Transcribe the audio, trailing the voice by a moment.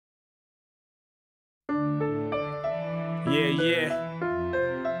Yeah.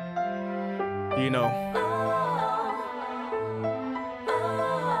 You know,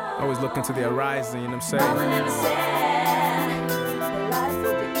 always looking to the horizon, you know what I'm saying?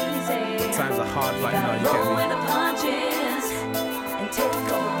 Times are hard right now, you get me?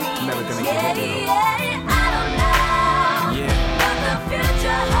 Never gonna give up, you know? Yeah.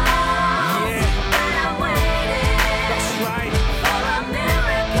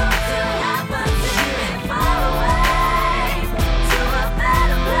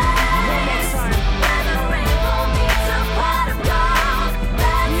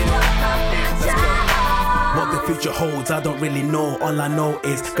 Future holds, I don't really know. All I know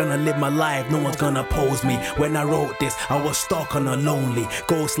is gonna live my life, no one's gonna oppose me. When I wrote this, I was stuck on a lonely.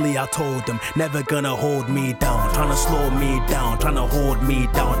 Ghostly, I told them, never gonna hold me down. Tryna slow me down, tryna hold me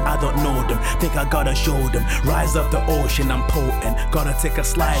down. I don't know them, think I gotta show them. Rise up the ocean, I'm potent. Gotta take a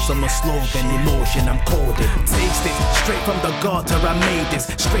slice of my slogan, emotion, I'm coded. Taste it, straight from the gutter, I made this.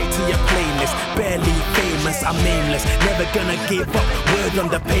 Straight to your playlist, barely famous, I'm nameless. Never gonna give up, word on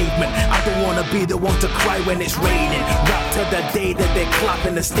the pavement. I don't wanna be the one to cry when it's raining. Rap to the day that they clap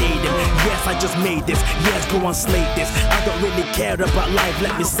in the stadium. Yes, I just made this. Yes, go on, slate this. I don't really care about life,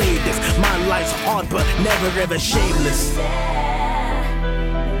 let me say this. My life's hard, but never ever shameless. Life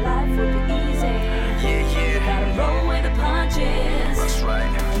would be easy. You gotta roll with the punches. That's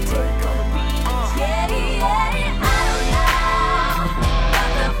right. Take all the beats. Yeah. I don't know what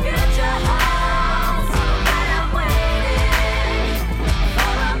the future holds, but I'm waiting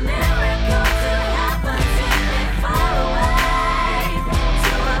for a miracle to happen. Take me far away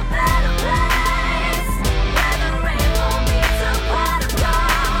to a better place where the rainbow meets a pot of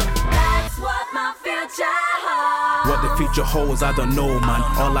gold. That's what my future holds. What the future holds, I don't know, man.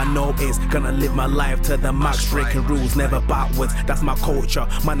 All I know is gonna live my life to the max, breaking rules, never backwards. That's my culture.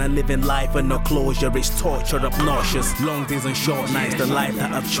 Man, I'm living life with no closure. It's torture, obnoxious. Long days and short nights, the life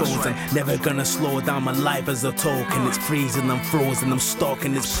that I've chosen. Never gonna slow down my life as a token. It's freezing, I'm frozen, I'm stuck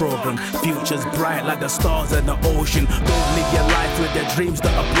in this program. Future's bright like the stars in the ocean. Don't live your life with the dreams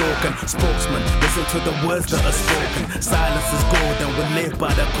that are broken. Spokesman, listen to the words that are spoken. Silence is golden, we live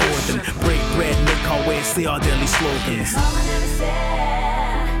by the code and break bread, make our way, see our daily slogans. Mama never said